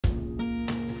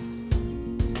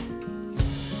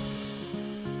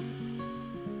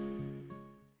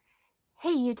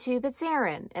Hey YouTube, it's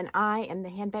Erin, and I am the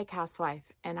Handbag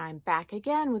Housewife, and I'm back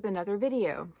again with another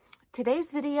video.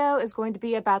 Today's video is going to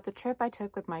be about the trip I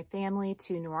took with my family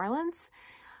to New Orleans.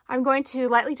 I'm going to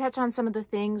lightly touch on some of the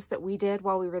things that we did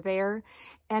while we were there,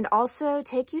 and also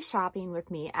take you shopping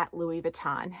with me at Louis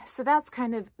Vuitton. So that's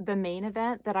kind of the main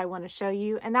event that I want to show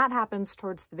you, and that happens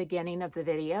towards the beginning of the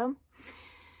video.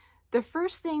 The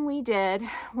first thing we did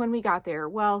when we got there,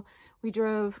 well, we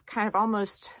drove kind of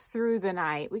almost through the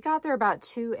night. We got there about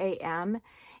 2 a.m.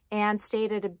 and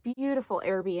stayed at a beautiful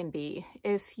Airbnb.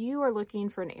 If you are looking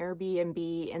for an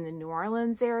Airbnb in the New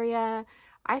Orleans area,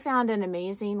 I found an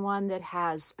amazing one that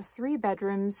has 3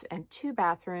 bedrooms and 2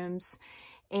 bathrooms,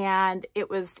 and it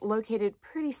was located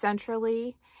pretty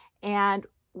centrally, and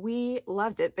we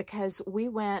loved it because we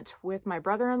went with my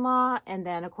brother-in-law and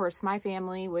then of course my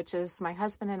family, which is my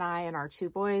husband and I and our 2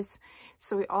 boys.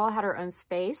 So we all had our own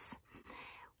space.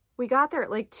 We got there at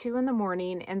like 2 in the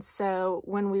morning, and so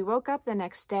when we woke up the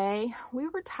next day, we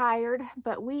were tired,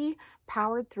 but we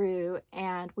powered through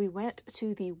and we went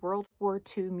to the World War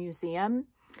II Museum.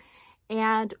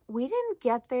 And we didn't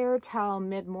get there till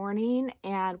mid-morning,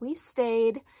 and we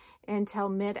stayed until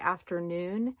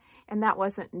mid-afternoon, and that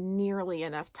wasn't nearly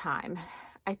enough time.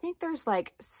 I think there's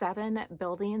like 7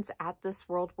 buildings at this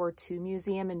World War II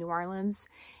Museum in New Orleans,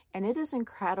 and it is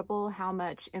incredible how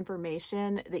much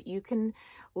information that you can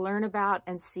learn about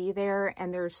and see there.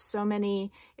 And there's so many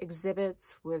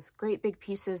exhibits with great big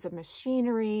pieces of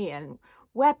machinery and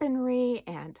weaponry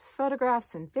and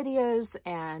photographs and videos.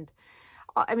 And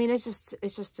I mean, it's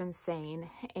just insane.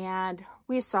 And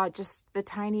we saw just the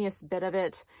tiniest bit of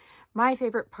it. My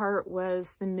favorite part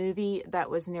was the movie that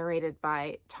was narrated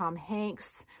by Tom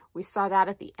Hanks. We saw that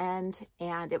at the end,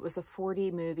 and it was a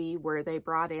 4D movie where they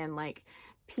brought in like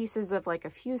pieces of like a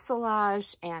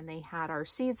fuselage, and they had our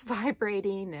seats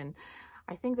vibrating, and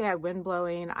I think they had wind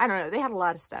blowing. I don't know, they had a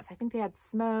lot of stuff. I think they had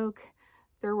smoke.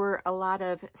 There were a lot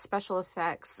of special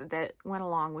effects that went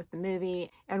along with the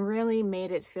movie and really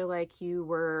made it feel like you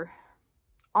were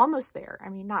almost there. I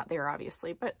mean, not there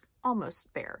obviously, but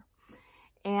almost there.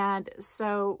 And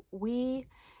so we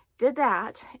did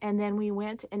that, and then we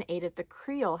went and ate at the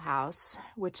Creole House,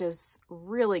 which is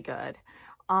really good,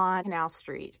 on Canal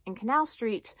Street. And Canal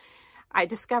Street, I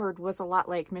discovered, was a lot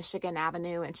like Michigan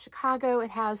Avenue in Chicago.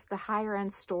 It has the higher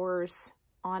end stores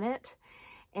on it.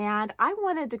 And I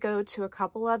wanted to go to a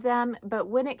couple of them, but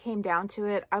when it came down to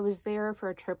it, I was there for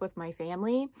a trip with my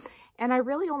family, and I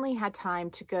really only had time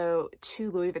to go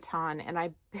to Louis Vuitton, and I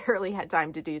barely had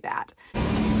time to do that.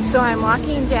 So I'm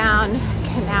walking down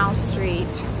Canal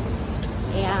Street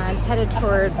and headed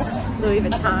towards Louis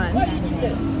Vuitton.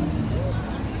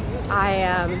 I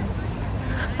am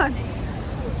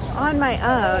on my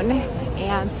own,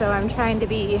 and so I'm trying to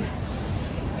be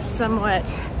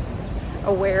somewhat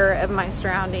aware of my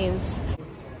surroundings.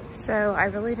 So I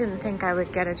really didn't think I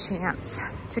would get a chance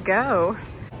to go.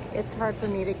 It's hard for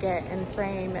me to get in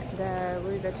frame the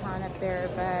Louis Vuitton up there,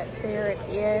 but there it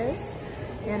is.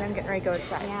 And I'm getting ready to go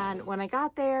inside. And when I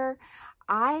got there,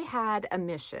 I had a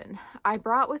mission. I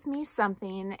brought with me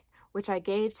something which I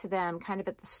gave to them kind of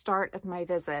at the start of my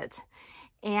visit.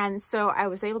 And so I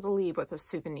was able to leave with a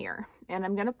souvenir. And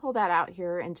I'm gonna pull that out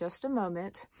here in just a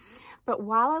moment. But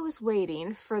while I was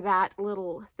waiting for that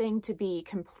little thing to be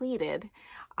completed,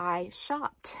 I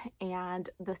shopped. And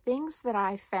the things that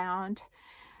I found,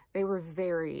 they were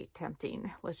very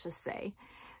tempting, let's just say.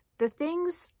 The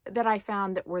things that I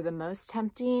found that were the most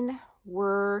tempting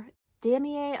were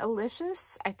Damier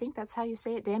Alicious. I think that's how you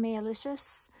say it, Damier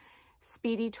Alicious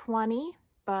Speedy 20.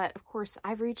 But of course,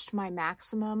 I've reached my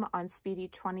maximum on Speedy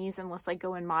 20s unless I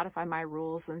go and modify my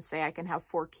rules and say I can have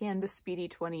 4 canvas Speedy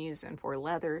 20s and 4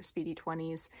 leather Speedy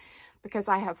 20s, because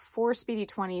I have 4 Speedy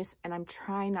 20s and I'm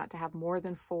trying not to have more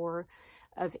than 4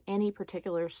 of any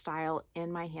particular style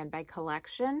in my handbag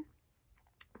collection.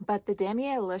 But the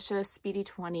Damier Alicious Speedy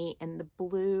 20 in the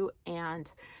blue and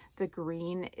the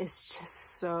green is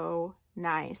just so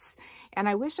nice. And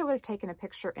I wish I would have taken a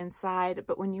picture inside,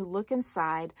 but when you look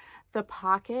inside, the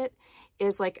pocket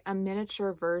is like a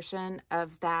miniature version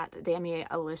of that Damier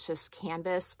Alicious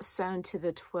canvas sewn to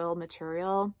the twill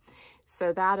material.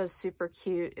 So that is super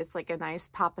cute. It's like a nice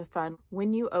pop of fun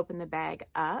when you open the bag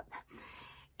up.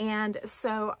 And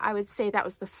so I would say that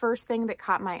was the first thing that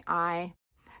caught my eye.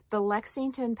 The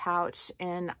Lexington pouch,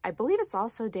 and I believe it's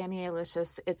also Damier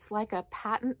Alicious. It's like a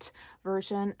patent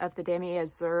version of the Damier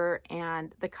Azur,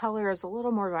 and the color is a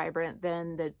little more vibrant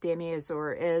than the Damier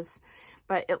Azur is,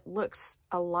 but it looks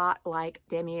a lot like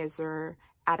Damier Azur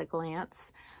at a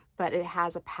glance, but it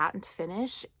has a patent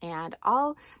finish. And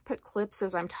I'll put clips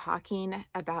as I'm talking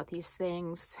about these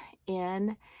things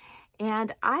in.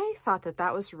 And I thought that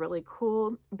that was really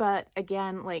cool. But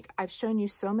again, like I've shown you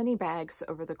so many bags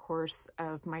over the course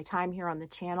of my time here on the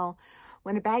channel.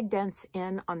 When a bag dents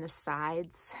in on the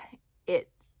sides, it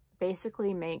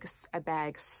basically makes a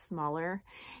bag smaller.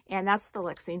 And that's what the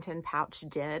Lexington pouch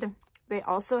did. They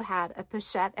also had a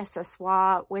pochette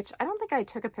accessoire, which I don't think I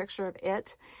took a picture of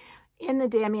it, in the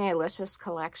Damier-licious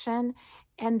collection.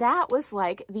 And that was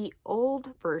like the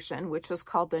old version, which was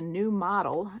called the new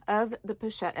model of the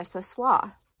pochette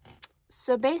accessoire.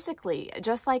 So basically,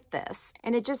 just like this,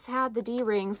 and it just had the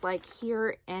D-rings like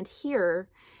here and here.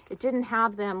 It didn't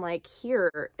have them like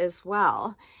here as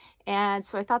well. And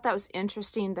so I thought that was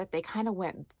interesting that they kind of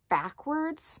went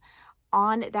backwards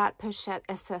on that pochette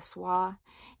accessoire.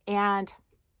 And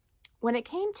when it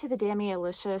came to the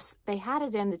Damier-licious, they had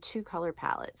it in the two color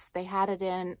palettes. They had it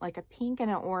in like a pink and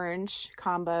an orange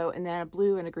combo, and then a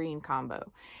blue and a green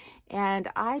combo. And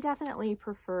I definitely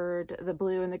preferred the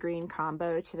blue and the green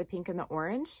combo to the pink and the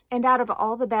orange. And out of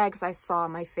all the bags I saw,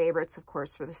 my favorites, of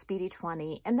course, were the Speedy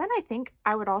 20. And then I think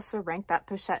I would also rank that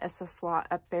pochette accessoire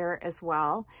up there as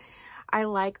well. I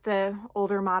like the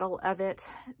older model of it.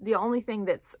 The only thing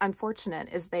that's unfortunate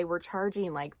is they were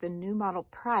charging like the new model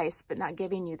price, but not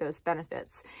giving you those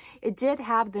benefits. It did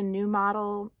have the new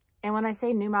model, and when I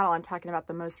say new model, I'm talking about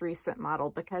the most recent model,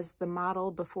 because the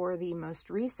model before the most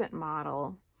recent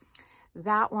model,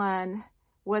 that one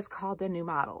was called the new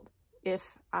model. If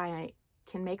I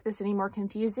can make this any more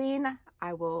confusing,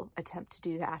 I will attempt to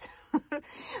do that.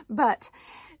 But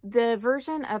the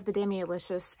version of the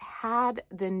Damier-licious had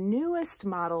the newest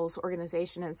model's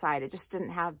organization inside. It just didn't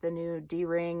have the new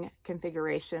D-ring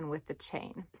configuration with the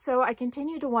chain. So I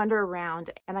continued to wander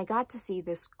around, and I got to see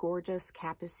this gorgeous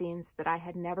capucines that I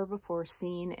had never before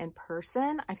seen in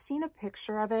person. I've seen a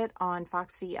picture of it on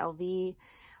Foxy LV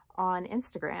on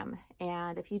Instagram.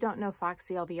 And if you don't know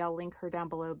Foxy LV, I'll link her down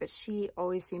below, but she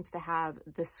always seems to have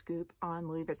the scoop on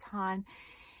Louis Vuitton.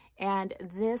 And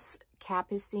this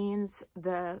capucines,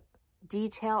 the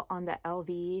detail on the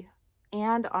LV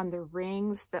and on the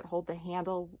rings that hold the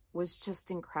handle was just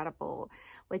incredible.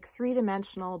 Like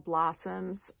three-dimensional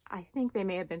blossoms. I think they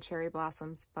may have been cherry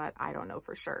blossoms, but I don't know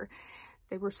for sure.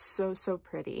 They were so, so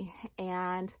pretty.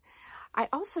 And I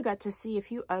also got to see a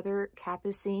few other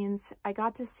capucines. I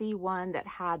got to see one that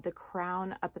had the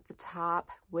crown up at the top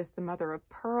with the mother of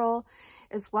pearl,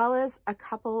 as well as a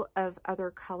couple of other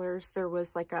colors. There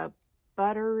was like a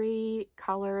buttery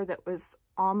color that was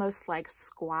almost like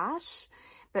squash,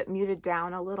 but muted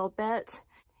down a little bit.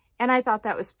 And I thought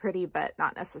that was pretty, but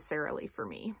not necessarily for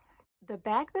me. The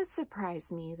bag that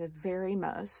surprised me the very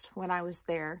most when I was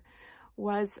there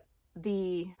was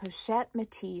the Pochette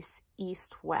Matisse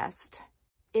East-West.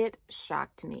 It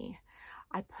shocked me.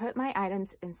 I put my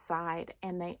items inside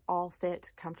and they all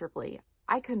fit comfortably.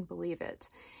 I couldn't believe it.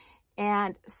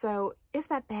 And so if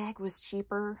that bag was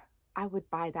cheaper, I would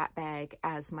buy that bag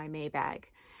as my May bag.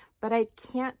 But I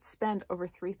can't spend over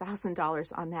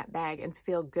 $3,000 on that bag and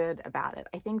feel good about it.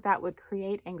 I think that would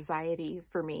create anxiety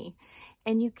for me.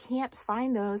 And you can't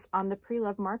find those on the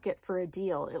pre-loved market for a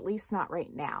deal, at least not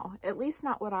right now, at least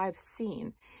not what I've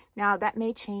seen. Now that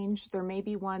may change. There may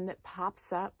be one that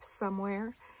pops up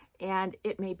somewhere and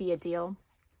it may be a deal,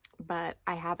 but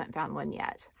I haven't found one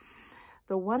yet.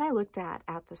 The one I looked at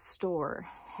the store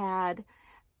had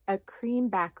a cream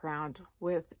background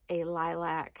with a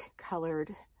lilac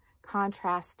colored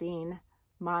contrasting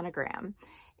monogram,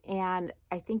 and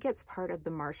I think it's part of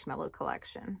the Marshmallow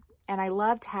collection. And I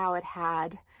loved how it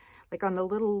had, like on the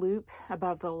little loop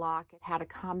above the lock, it had a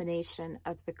combination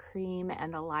of the cream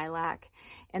and the lilac,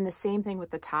 and the same thing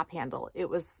with the top handle. It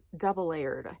was double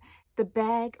layered. The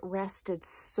bag rested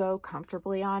so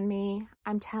comfortably on me.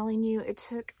 I'm telling you, it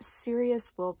took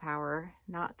serious willpower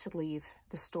not to leave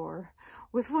the store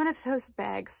with one of those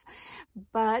bags.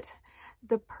 But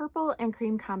the purple and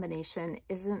cream combination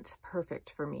isn't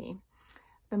perfect for me.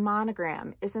 The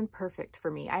monogram isn't perfect for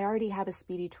me. I already have a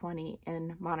Speedy 20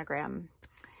 in monogram.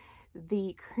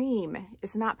 The cream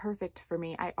is not perfect for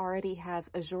me. I already have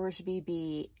a Georges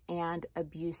BB and a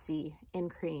Busey in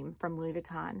cream from Louis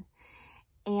Vuitton.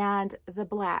 And the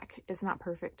black is not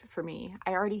perfect for me.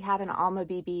 I already have an Alma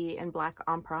BB in black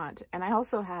empreinte, and I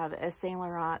also have a Saint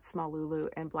Laurent Small Lulu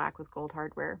in black with gold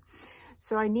hardware.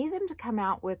 So I need them to come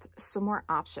out with some more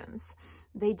options.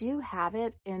 They do have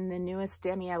it in the newest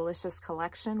Damier-licious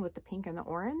collection with the pink and the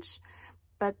orange,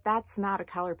 but that's not a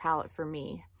color palette for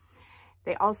me.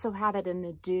 They also have it in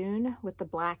the Dune with the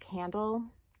black handle,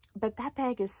 but that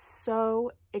bag is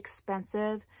so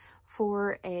expensive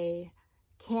for a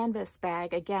canvas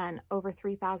bag. Again, over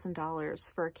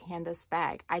 $3,000 for a canvas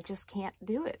bag. I just can't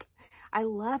do it. I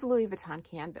love Louis Vuitton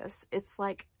canvas. It's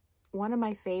like one of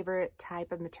my favorite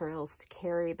type of materials to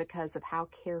carry because of how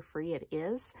carefree it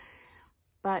is.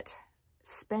 But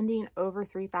spending over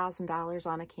 $3,000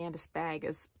 on a canvas bag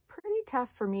is pretty tough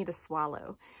for me to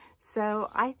swallow. So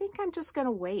I think I'm just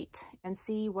gonna wait and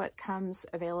see what comes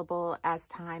available as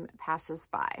time passes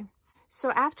by. So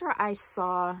after I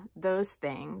saw those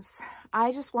things,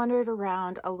 I just wandered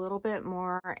around a little bit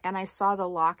more and I saw the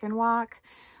Lock and Walk,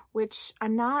 which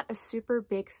I'm not a super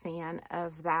big fan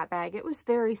of that bag. It was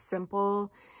very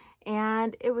simple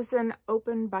and it was an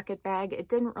open bucket bag. It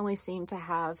didn't really seem to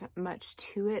have much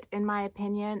to it, in my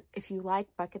opinion. If you like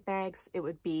bucket bags, it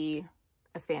would be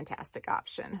a fantastic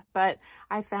option. But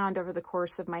I found over the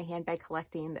course of my handbag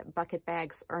collecting that bucket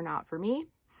bags are not for me.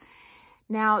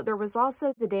 Now, there was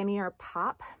also the Damier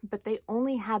Pop, but they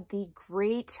only had the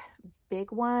great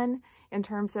big one in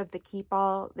terms of the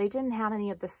keep-all. They didn't have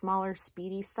any of the smaller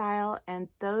speedy style, and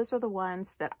those are the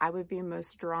ones that I would be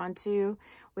most drawn to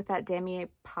with that Damier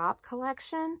Pop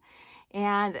collection.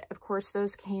 And of course,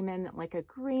 those came in like a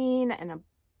green and a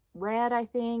red, I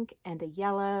think, and a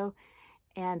yellow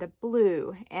and a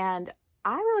blue. And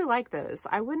I really like those.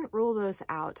 I wouldn't rule those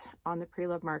out on the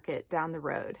pre-love market down the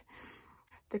road.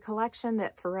 The collection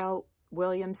that Pharrell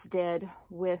Williams did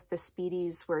with the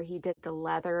Speedies, where he did the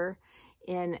leather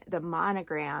in the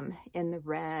monogram in the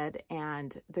red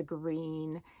and the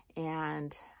green,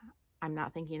 and I'm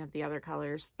not thinking of the other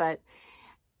colors, but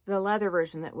the leather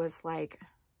version that was like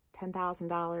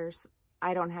 $10,000,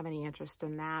 I don't have any interest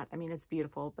in that. I mean, it's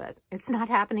beautiful, but it's not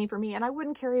happening for me, and I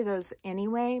wouldn't carry those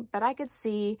anyway, but I could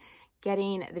see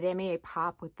getting the Damier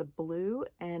Pop with the blue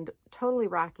and totally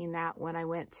rocking that when I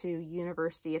went to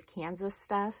University of Kansas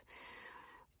stuff.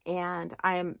 And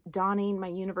I am donning my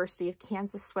University of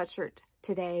Kansas sweatshirt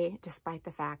today, despite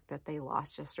the fact that they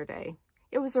lost yesterday.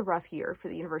 It was a rough year for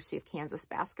the University of Kansas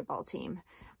basketball team,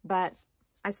 but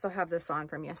I still have this on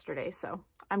from yesterday, so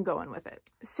I'm going with it.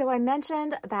 So I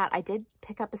mentioned that I did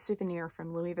pick up a souvenir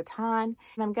from Louis Vuitton, and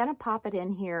I'm gonna pop it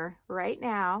in here right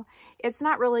now. It's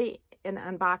not really an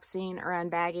unboxing or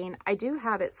unbagging. I do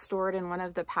have it stored in one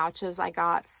of the pouches I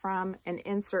got from an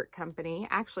insert company.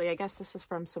 Actually, I guess this is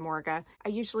from Samorga. I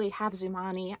usually have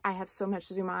Zumani. I have so much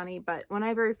Zumani, but when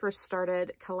I very first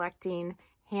started collecting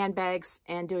handbags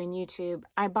and doing YouTube,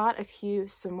 I bought a few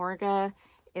Samorga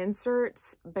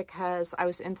inserts because I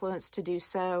was influenced to do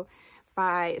so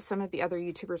by some of the other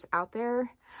YouTubers out there.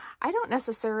 I don't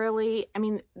necessarily, I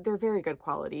mean, they're very good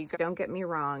quality, don't get me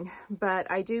wrong,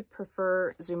 but I do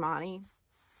prefer Zumani.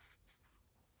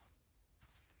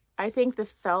 I think the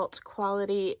felt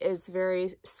quality is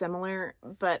very similar,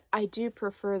 but I do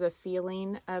prefer the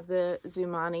feeling of the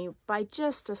Zumani by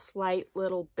just a slight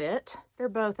little bit. They're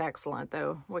both excellent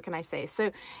though, what can I say?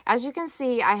 So as you can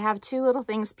see, I have two little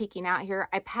things peeking out here.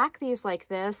 I pack these like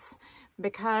this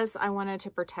because I wanted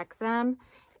to protect them.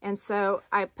 And so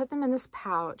I put them in this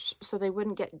pouch so they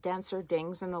wouldn't get dents or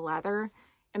dings in the leather.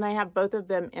 And I have both of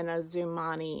them in a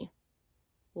Zumani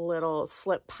little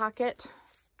slip pocket.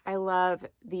 I love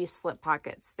these slip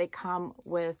pockets. They come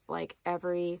with like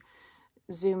every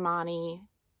Zumani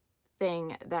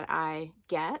thing that I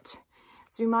get.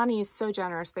 Zumani is so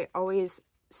generous. They always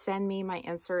send me my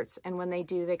inserts, and when they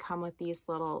do, they come with these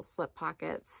little slip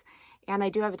pockets. And I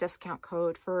do have a discount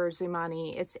code for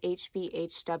Zumani. It's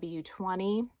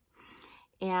HBHW20.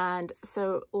 And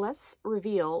so let's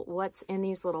reveal what's in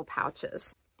these little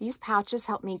pouches. These pouches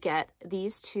help me get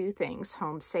these two things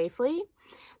home safely.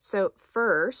 So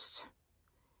first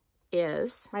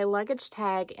is my luggage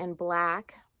tag in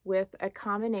black with a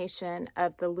combination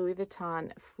of the Louis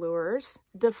Vuitton fleurs.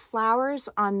 The flowers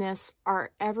on this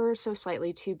are ever so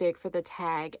slightly too big for the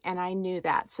tag, and I knew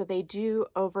that. So they do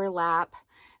overlap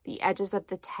the edges of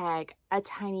the tag a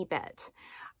tiny bit.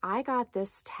 I got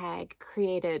this tag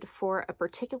created for a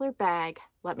particular bag.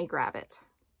 Let me grab it.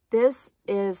 This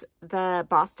is the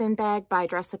Boston bag by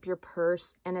Dress Up Your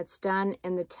Purse, and it's done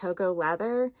in the Togo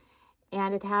leather,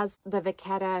 and it has the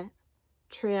vacay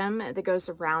trim that goes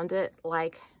around it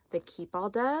like the keep-all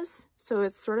does. So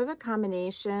it's sort of a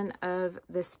combination of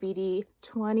the Speedy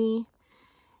 20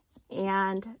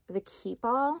 and the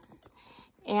keep-all.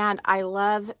 And I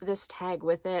love this tag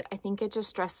with it. I think it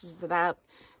just dresses it up.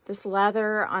 This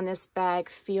leather on this bag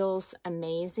feels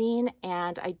amazing,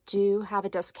 and I do have a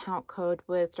discount code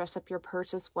with Dress Up Your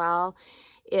Purse as well.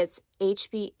 It's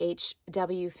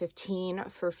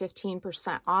HBHW15 for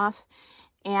 15% off.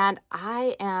 And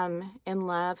I am in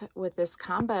love with this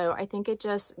combo. I think it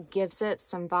just gives it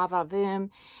some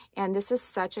va-va-voom. And this is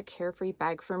such a carefree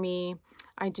bag for me.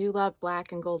 I do love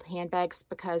black and gold handbags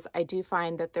because I do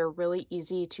find that they're really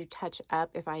easy to touch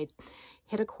up if I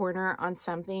hit a corner on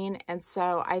something. And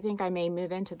so I think I may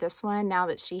move into this one now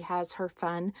that she has her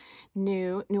fun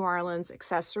new New Orleans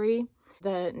accessory.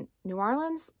 The New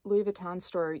Orleans Louis Vuitton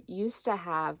store used to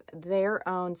have their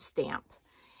own stamp,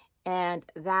 and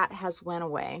that has went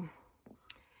away,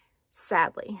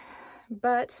 sadly.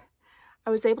 But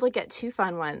I was able to get two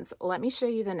fun ones. Let me show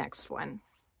you the next one.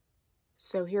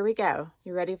 So here we go.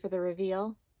 You ready for the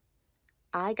reveal?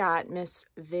 I got Miss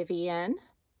Vivienne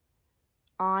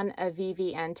on a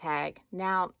VVN tag.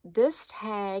 Now, this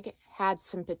tag had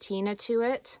some patina to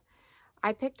it.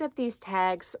 I picked up these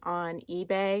tags on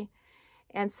eBay,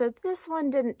 and so this one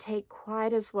didn't take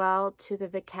quite as well to the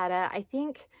vacay. I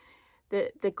think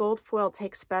the gold foil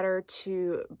takes better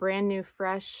to brand new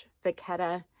fresh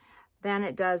vacay than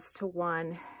it does to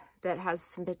one that has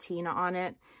some patina on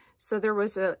it. So there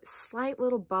was a slight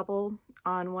little bubble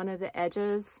on one of the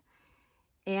edges,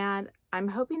 and I'm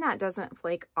hoping that doesn't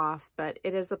flake off, but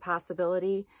it is a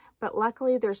possibility. But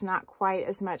luckily there's not quite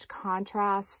as much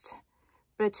contrast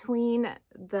between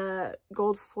the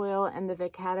gold foil and the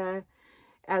vacay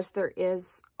as there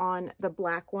is on the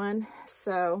black one.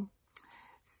 So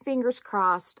fingers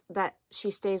crossed that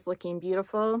she stays looking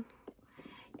beautiful.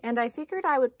 And I figured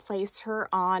I would place her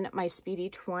on my Speedy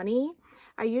 20.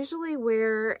 I usually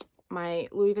wear my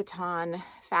Louis Vuitton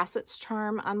Facets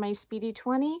charm on my Speedy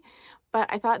 20, but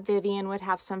I thought Vivienne would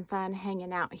have some fun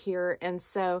hanging out here. And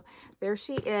so there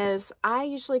she is. I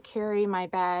usually carry my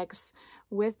bags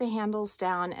with the handles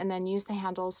down and then use the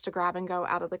handles to grab and go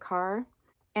out of the car.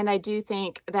 And I do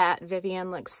think that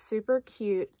Vivienne looks super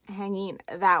cute hanging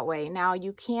that way. Now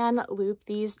you can loop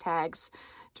these tags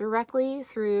directly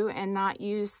through and not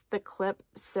use the clip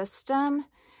system.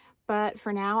 But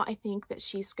for now, I think that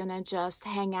she's gonna just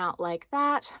hang out like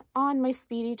that on my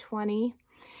Speedy 20.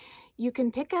 You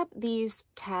can pick up these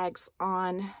tags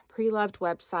on pre-loved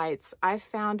websites. I've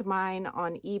found mine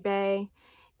on eBay,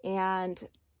 and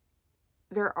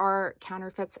there are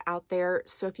counterfeits out there.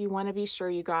 So if you want to be sure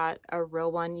you got a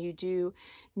real one, you do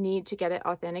need to get it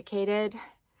authenticated.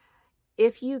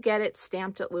 If you get it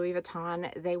stamped at Louis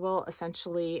Vuitton, they will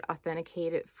essentially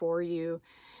authenticate it for you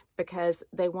because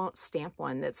they won't stamp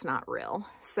one that's not real.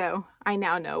 So I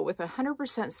now know with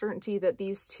 100% certainty that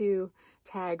these two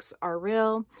tags are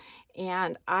real.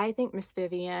 And I think Miss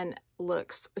Vivienne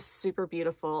looks super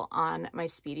beautiful on my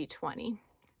Speedy 20.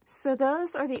 So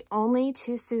those are the only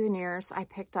two souvenirs I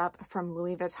picked up from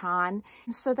Louis Vuitton.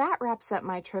 So that wraps up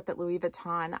my trip at Louis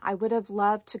Vuitton. I would have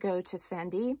loved to go to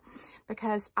Fendi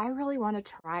because I really want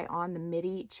to try on the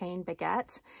midi chain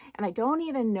baguette. And I don't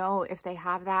even know if they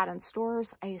have that in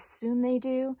stores. I assume they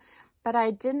do, but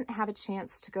I didn't have a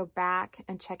chance to go back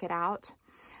and check it out.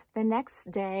 The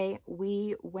next day,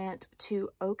 we went to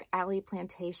Oak Alley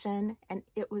Plantation, and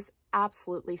it was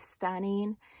absolutely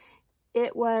stunning.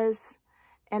 It was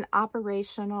an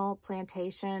operational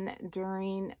plantation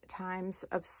during times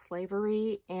of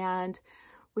slavery, and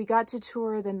we got to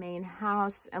tour the main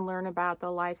house and learn about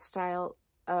the lifestyle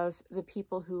of the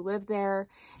people who live there.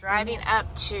 Driving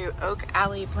up to Oak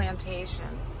Alley Plantation.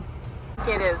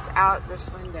 It is out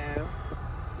this window.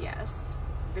 Yes,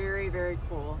 very, very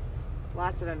cool.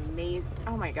 Lots of amazing,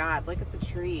 oh my God, look at the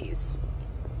trees.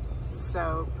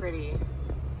 So pretty.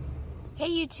 Hey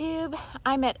YouTube,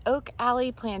 I'm at Oak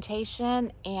Alley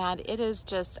Plantation and it is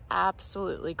just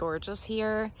absolutely gorgeous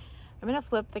here. I'm gonna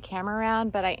flip the camera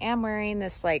around, but I am wearing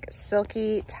this like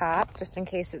silky top just in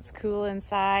case it's cool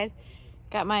inside.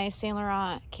 Got my Saint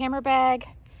Laurent camera bag.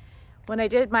 When I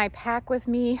did my pack with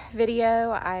me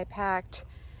video, I packed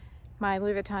my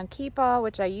Louis Vuitton Keepall,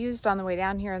 which I used on the way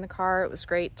down here in the car. It was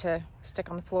great to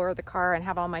stick on the floor of the car and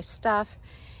have all my stuff.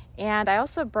 And I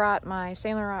also brought my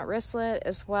Saint Laurent wristlet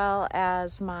as well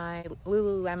as my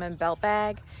Lululemon belt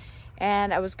bag.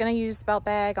 And I was gonna use the belt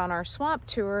bag on our swamp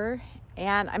tour,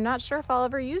 and I'm not sure if I'll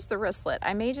ever use the wristlet.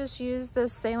 I may just use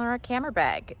this Saint Laurent camera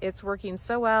bag. It's working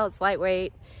so well, it's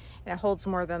lightweight, and it holds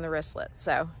more than the wristlet.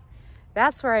 So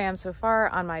that's where I am so far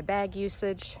on my bag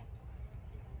usage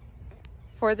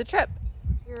for the trip.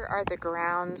 Here are the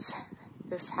grounds.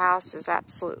 This house is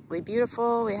absolutely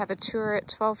beautiful. We have a tour at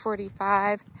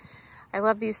 12:45. I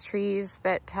love these trees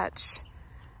that touch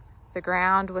the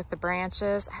ground with the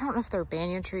branches. I don't know if they're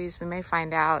banyan trees, we may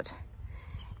find out.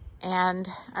 And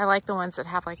I like the ones that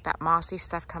have like that mossy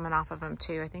stuff coming off of them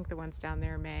too. I think the ones down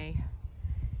there may,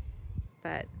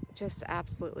 but just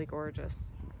absolutely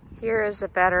gorgeous. Here is a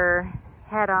better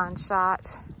head-on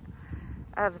shot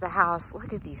of the house.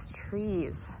 Look at these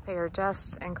trees. They are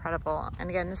just incredible. And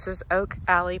again, this is Oak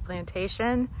Alley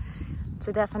Plantation. It's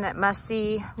a definite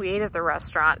must-see. We ate at the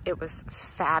restaurant. It was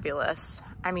fabulous.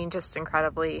 I mean, just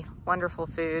incredibly wonderful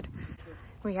food.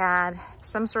 We had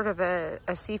some sort of a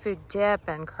seafood dip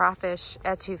and crawfish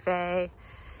etouffee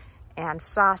and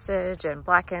sausage and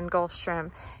blackened Gulf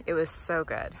shrimp. It was so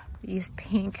good. These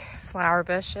pink flower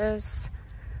bushes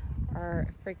are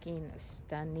freaking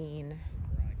stunning.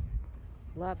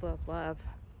 Love, love, love.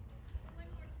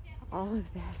 All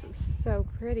of this is so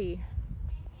pretty.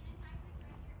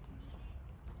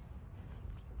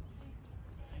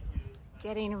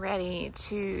 Getting ready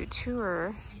to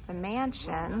tour the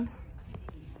mansion.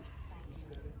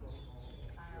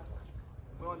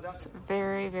 It's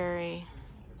very, very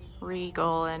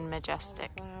regal and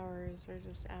majestic. Flowers are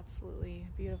just absolutely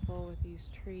beautiful with these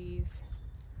trees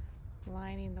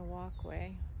lining the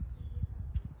walkway.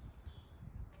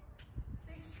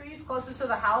 These trees closest to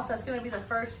the house, that's going to be the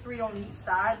first 3 on each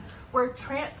side, were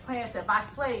transplanted by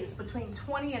slaves between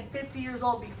 20 and 50 years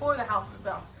old before the house was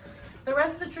built. The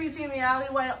rest of the trees here in the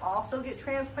alleyway also get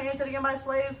transplanted again by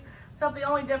slaves, except the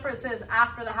only difference is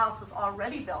after the house was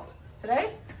already built.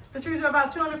 Today, the trees are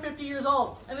about 250 years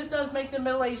old, and this does make them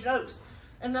middle-aged oaks.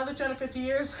 In another 250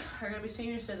 years, they're going to be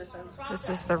senior citizens. This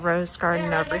is the rose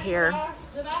garden over here.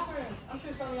 The bathroom. I'm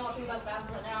sure some of y'all think about the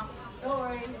bathroom right now. Don't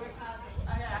worry. Okay,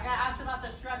 I got asked about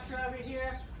the structure over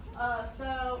here.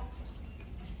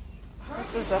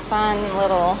 This is a fun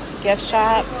little gift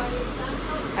shop.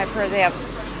 I've heard they have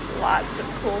lots of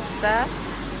cool stuff.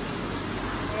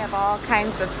 They have all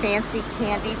kinds of fancy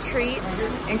candy treats,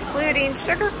 including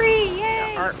sugar-free.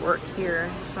 Yay! The artwork here,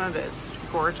 some of it's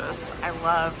gorgeous. I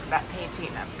love that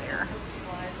painting up there.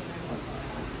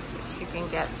 You can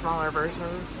get smaller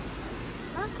versions.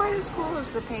 Not quite as cool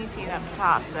as the painting up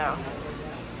top, though.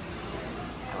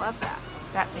 I love that.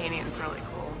 That painting is really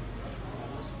cool.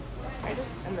 I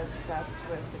just am obsessed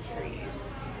with the trees.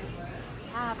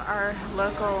 We have our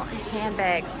local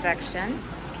handbag section.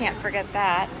 Can't forget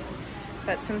that.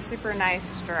 But some super nice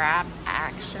strap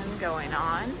action going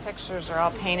on. These pictures are all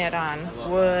painted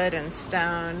on wood and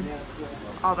stone,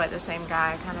 all by the same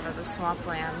guy, kind of at the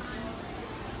swamplands.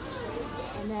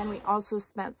 And then we also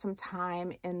spent some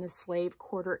time in the slave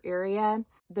quarter area.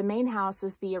 The main house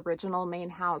is the original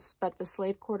main house, but the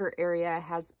slave quarter area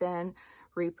has been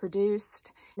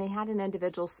reproduced. They had an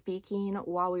individual speaking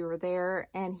while we were there,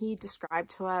 and he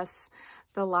described to us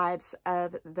the lives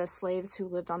of the slaves who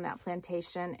lived on that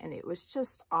plantation, and it was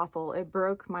just awful. It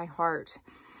broke my heart,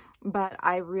 but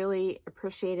I really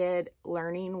appreciated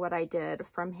learning what I did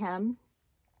from him.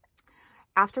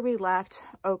 After we left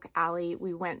Oak Alley,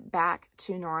 we went back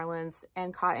to New Orleans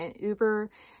and caught an Uber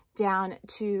down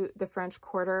to the French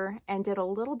Quarter and did a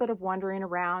little bit of wandering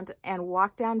around and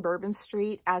walked down Bourbon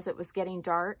Street as it was getting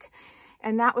dark.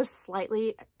 And that was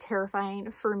slightly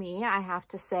terrifying for me, I have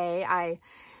to say. I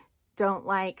don't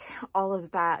like all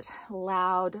of that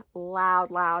loud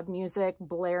music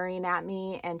blaring at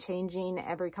me and changing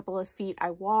every couple of feet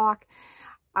I walk.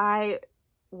 I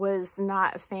was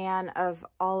not a fan of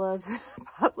all of the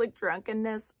public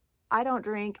drunkenness. I don't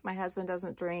drink, my husband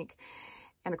doesn't drink,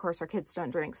 and of course our kids don't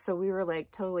drink. So we were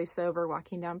like totally sober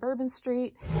walking down Bourbon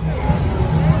Street.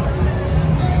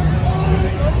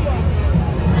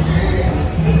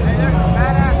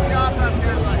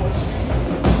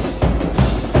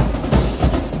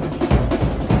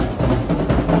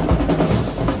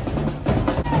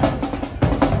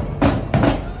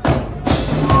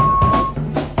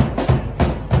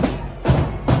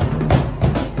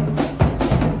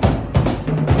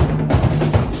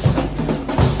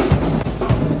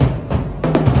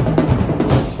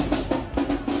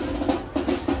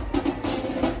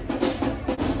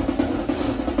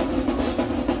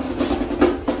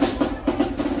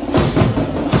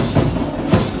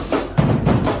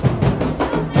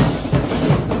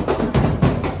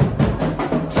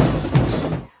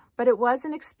 But it was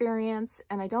an experience,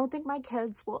 and I don't think my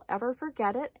kids will ever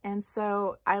forget it. And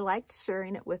so I liked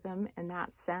sharing it with them in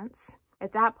that sense.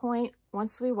 At that point,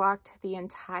 once we walked the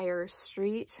entire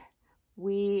street,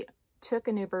 we took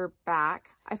an Uber back.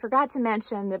 I forgot to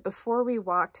mention that before we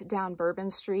walked down Bourbon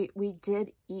Street, we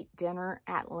did eat dinner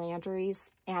at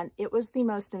Landry's, and it was the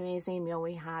most amazing meal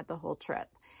we had the whole trip.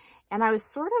 And I was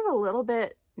sort of a little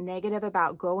bit negative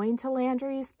about going to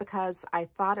Landry's because I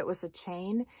thought it was a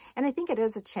chain, and I think it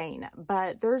is a chain,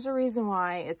 but there's a reason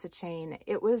why it's a chain.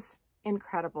 It was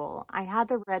incredible. I had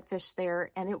the redfish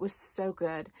there, and it was so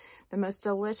good. The most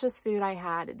delicious food I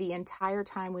had the entire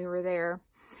time we were there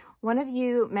One of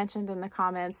you mentioned in the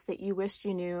comments that you wished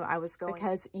you knew I was going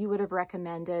because you would have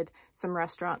recommended some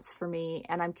restaurants for me,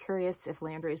 and I'm curious if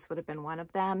Landry's would have been one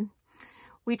of them.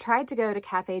 We tried to go to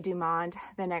Cafe du Monde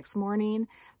the next morning,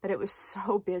 but it was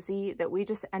so busy that we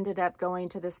just ended up going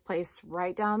to this place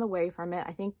right down the way from it.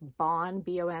 I think Bon,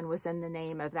 B-O-N, was in the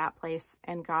name of that place,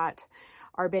 and got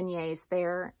our beignets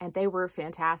there, and they were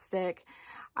fantastic.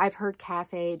 I've heard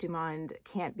Cafe du Monde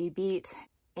can't be beat,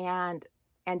 and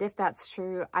if that's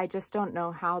true, I just don't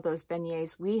know how those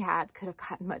beignets we had could have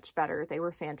gotten much better. They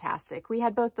were fantastic. We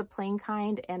had both the plain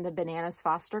kind and the bananas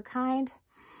Foster kind.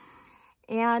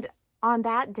 And on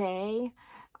that day,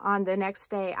 on the next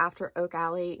day after Oak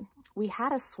Alley, we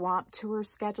had a swamp tour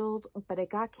scheduled, but it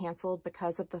got canceled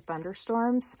because of the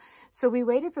thunderstorms. So we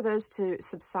waited for those to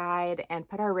subside and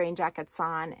put our rain jackets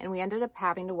on, and we ended up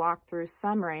having to walk through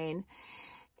some rain.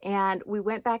 And we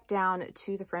went back down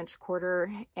to the French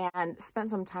Quarter and spent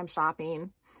some time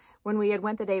shopping. When we had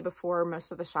went the day before,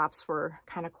 most of the shops were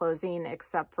kind of closing,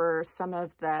 except for some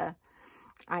of the,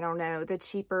 I don't know, the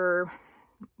cheaper,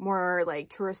 more like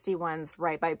touristy ones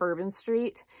right by Bourbon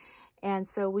Street. And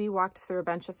so we walked through a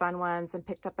bunch of fun ones and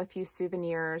picked up a few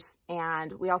souvenirs.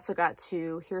 And we also got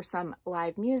to hear some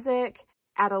live music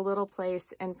at a little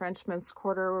place in Frenchman's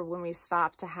Quarter when we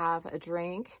stopped to have a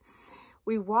drink.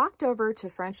 We walked over to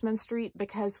Frenchman Street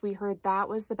because we heard that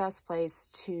was the best place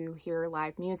to hear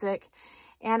live music.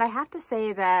 And I have to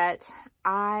say that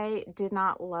I did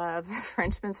not love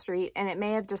Frenchman Street, and it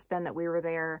may have just been that we were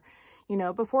there, you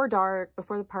know, before dark,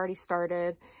 before the party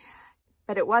started,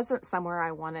 but it wasn't somewhere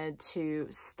I wanted to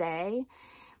stay.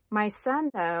 My son,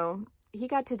 though, he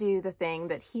got to do the thing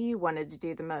that he wanted to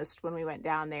do the most when we went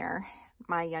down there.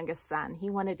 My youngest son,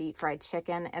 he wanted to eat fried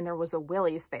chicken, and there was a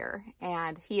Willie's there,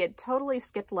 and he had totally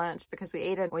skipped lunch because we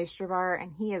ate at an oyster bar,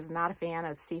 and he is not a fan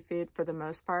of seafood for the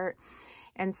most part.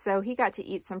 And so he got to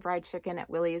eat some fried chicken at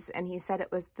Willie's, and he said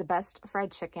it was the best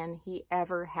fried chicken he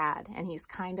ever had, and he's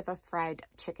kind of a fried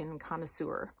chicken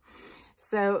connoisseur.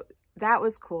 So that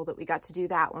was cool that we got to do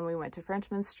that when we went to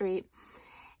Frenchman Street.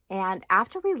 And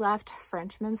after we left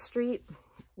Frenchman Street,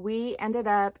 we ended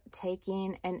up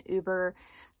taking an Uber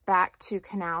back to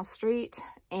Canal Street.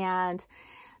 And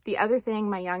the other thing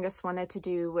my youngest wanted to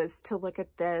do was to look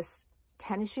at this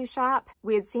tennis shoe shop.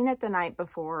 We had seen it the night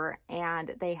before,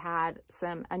 and they had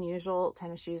some unusual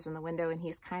tennis shoes in the window, and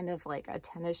he's kind of like a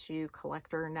tennis shoe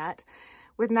collector nut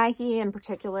with Nike in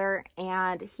particular,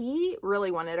 and he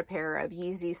really wanted a pair of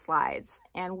Yeezy slides.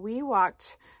 And we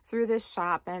walked through this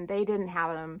shop, and they didn't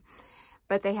have them,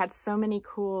 but they had so many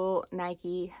cool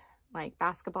Nike like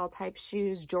basketball type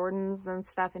shoes, Jordans and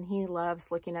stuff, and he loves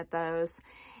looking at those.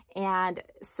 And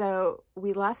so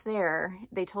we left there.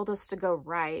 They told us to go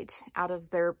right out of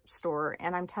their store,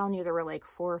 and I'm telling you, there were like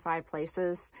 4 or 5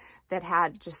 places that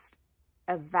had just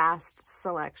a vast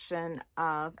selection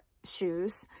of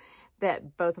shoes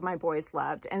that both of my boys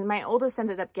loved. And my oldest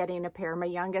ended up getting a pair. My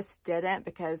youngest didn't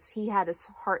because he had his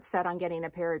heart set on getting a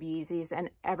pair of Yeezys, and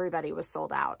everybody was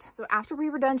sold out. So after we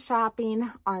were done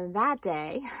shopping on that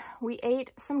day, we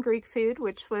ate some Greek food,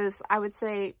 which was, I would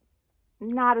say,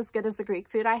 not as good as the Greek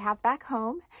food I have back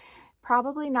home.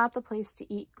 Probably not the place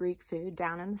to eat Greek food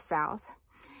down in the South.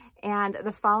 And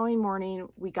the following morning,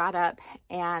 we got up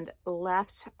and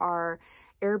left our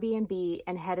Airbnb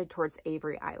and headed towards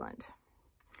Avery Island.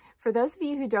 For those of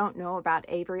you who don't know about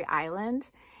Avery Island,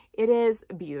 it is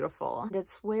beautiful.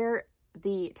 It's where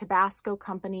the Tabasco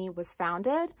company was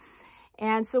founded.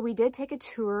 And so we did take a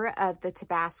tour of the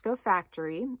Tabasco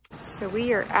factory. So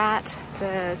we are at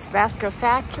the Tabasco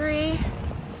factory.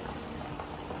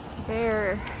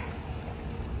 There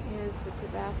is the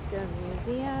Tabasco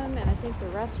Museum, and I think the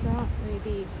restaurant may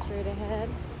be straight ahead.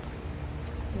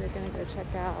 We're gonna go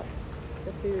check out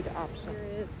the food options. Here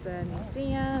is the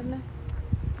museum,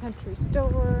 country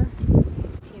store,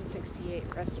 1868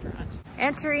 restaurant.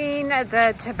 Entering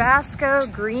the Tabasco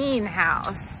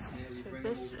greenhouse. So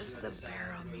this is the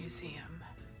Barrel Museum.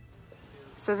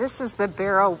 So this is the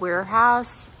barrel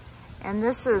warehouse, and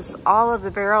this is all of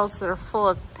the barrels that are full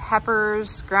of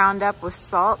peppers ground up with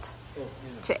salt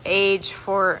to age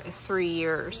for 3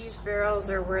 years. These barrels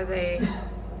are where they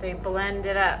blend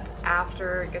it up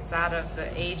after it gets out of the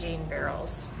aging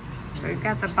barrels. So we've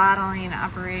got the bottling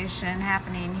operation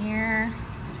happening here.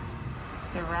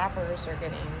 The wrappers are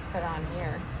getting put on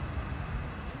here.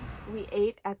 We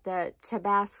ate at the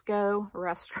Tabasco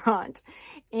restaurant,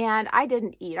 and I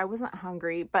didn't eat. I wasn't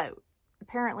hungry, but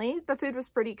apparently the food was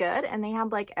pretty good, and they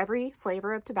had like every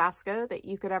flavor of Tabasco that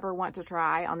you could ever want to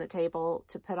try on the table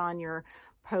to put on your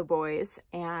po' boys.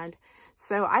 And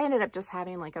so I ended up just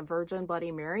having like a Virgin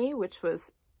Bloody Mary, which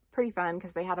was pretty fun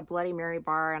because they had a Bloody Mary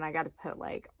bar and I got to put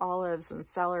like olives and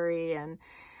celery and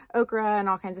okra and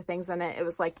all kinds of things in it. It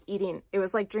was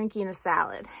like drinking a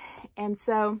salad. And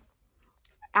so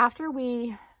after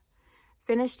we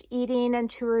finished eating and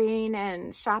touring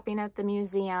and shopping at the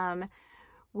museum,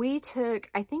 we took,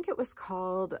 I think it was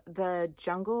called the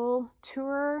Jungle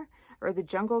Tour or the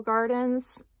Jungle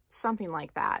Gardens, something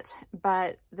like that.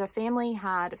 But the family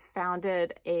had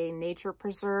founded a nature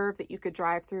preserve that you could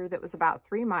drive through that was about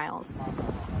 3 miles.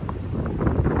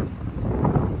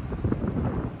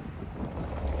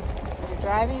 We're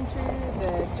driving through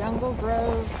the Jungle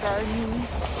Grove Garden.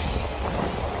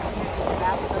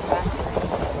 That's the factory.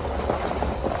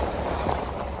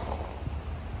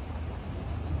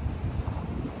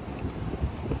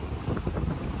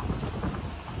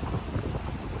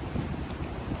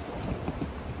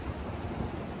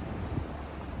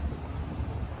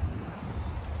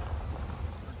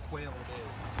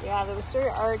 Yeah, the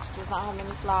Wisteria Arch does not have many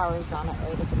flowers on it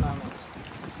right at the moment.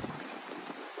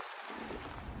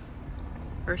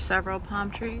 Or several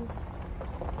palm trees.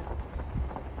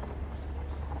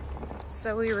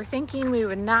 So we were thinking we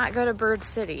would not go to Bird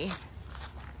City,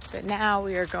 but now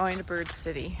we are going to Bird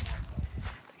City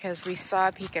because we saw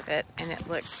a peek of it and it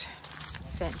looked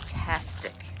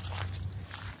fantastic.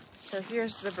 So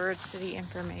here's the Bird City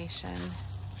information.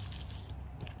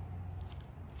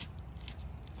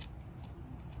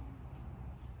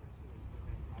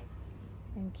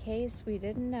 In case we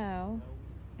didn't know,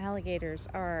 alligators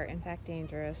are in fact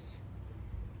dangerous.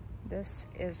 This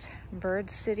is Bird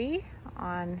City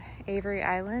on Avery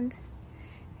Island,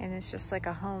 and it's just like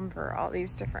a home for all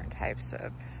these different types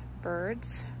of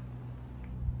birds.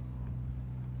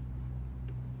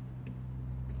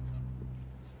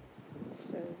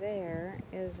 So there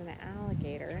is an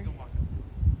alligator.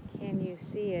 Can you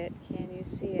see it? Can you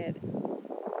see it?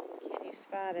 Can you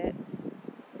spot it?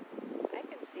 I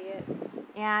can see it.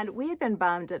 And we had been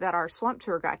bummed that our swamp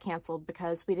tour got canceled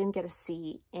because we didn't get to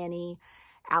see any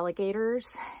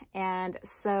alligators. And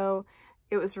so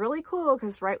it was really cool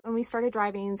because right when we started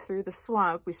driving through the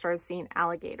swamp, we started seeing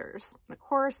alligators. And of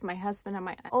course, my husband and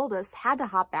my oldest had to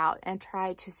hop out and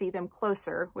try to see them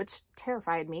closer, which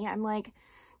terrified me. I'm like,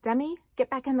 Demi, get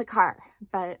back in the car.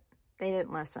 But they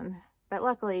didn't listen. But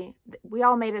luckily, we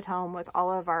all made it home with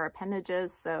all of our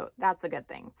appendages, so that's a good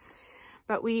thing.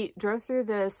 But we drove through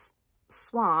this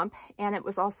swamp, and it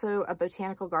was also a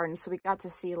botanical garden, so we got to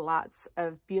see lots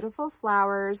of beautiful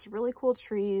flowers, really cool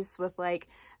trees with like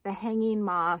the hanging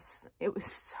moss. It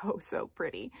was so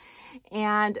pretty.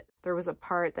 And there was a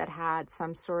part that had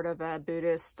some sort of a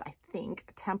Buddhist, I think,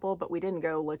 temple, but we didn't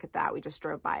go look at that. We just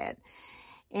drove by it.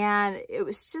 And it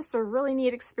was just a really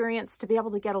neat experience to be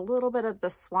able to get a little bit of the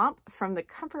swamp from the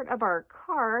comfort of our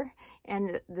car.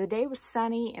 And the day was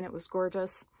sunny and it was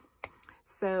gorgeous.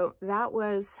 So that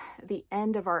was the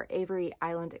end of our Avery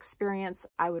Island experience.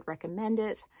 I would recommend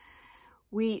it.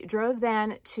 We drove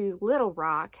then to Little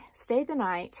Rock, stayed the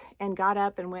night, and got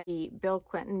up and went to the Bill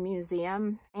Clinton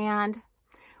Museum. And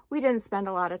we didn't spend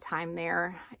a lot of time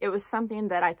there. It was something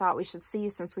that I thought we should see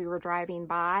since we were driving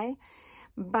by,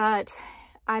 but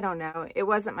I don't know. It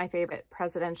wasn't my favorite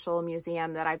presidential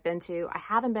museum that I've been to. I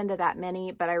haven't been to that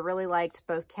many, but I really liked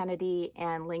both Kennedy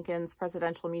and Lincoln's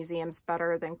presidential museums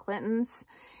better than Clinton's.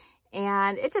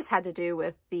 And it just had to do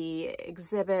with the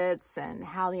exhibits and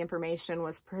how the information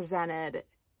was presented.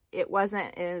 It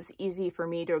wasn't as easy for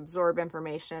me to absorb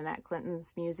information at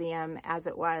Clinton's museum as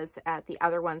it was at the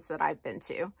other ones that I've been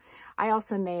to. I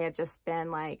also may have just been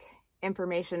like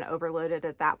information overloaded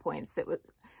at that point. So it was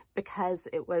because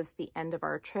it was the end of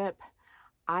our trip.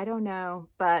 I don't know,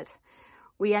 but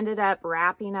we ended up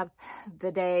wrapping up the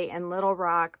day in Little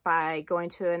Rock by going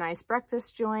to a nice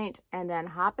breakfast joint and then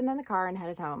hopping in the car and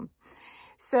headed home.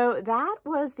 So that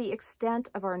was the extent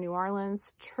of our New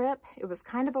Orleans trip. It was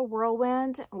kind of a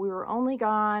whirlwind. We were only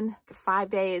gone 5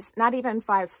 days, not even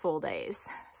 5 full days.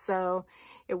 So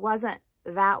it wasn't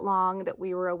that long that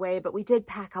we were away, but we did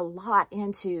pack a lot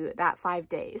into that 5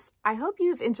 days. I hope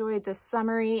you've enjoyed the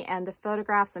summary and the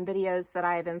photographs and videos that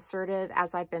I've inserted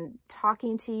as I've been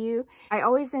talking to you. I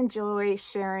always enjoy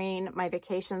sharing my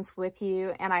vacations with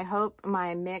you, and I hope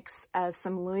my mix of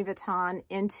some Louis Vuitton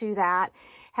into that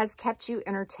has kept you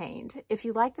entertained. If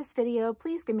you like this video,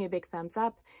 please give me a big thumbs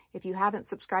up. If you haven't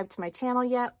subscribed to my channel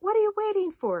yet, what are you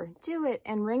waiting for? Do it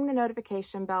and ring the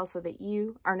notification bell so that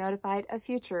you are notified of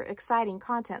future exciting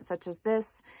content such as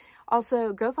this.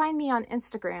 Also, go find me on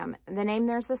Instagram. The name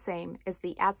there's the same as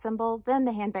the @ then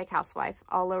the Handbag Housewife,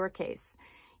 all lowercase.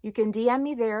 You can DM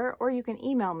me there or you can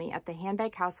email me at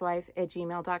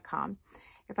thehandbaghousewife@gmail.com.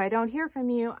 If I don't hear from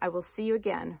you, I will see you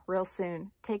again real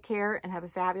soon. Take care and have a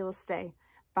fabulous day.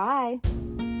 Bye.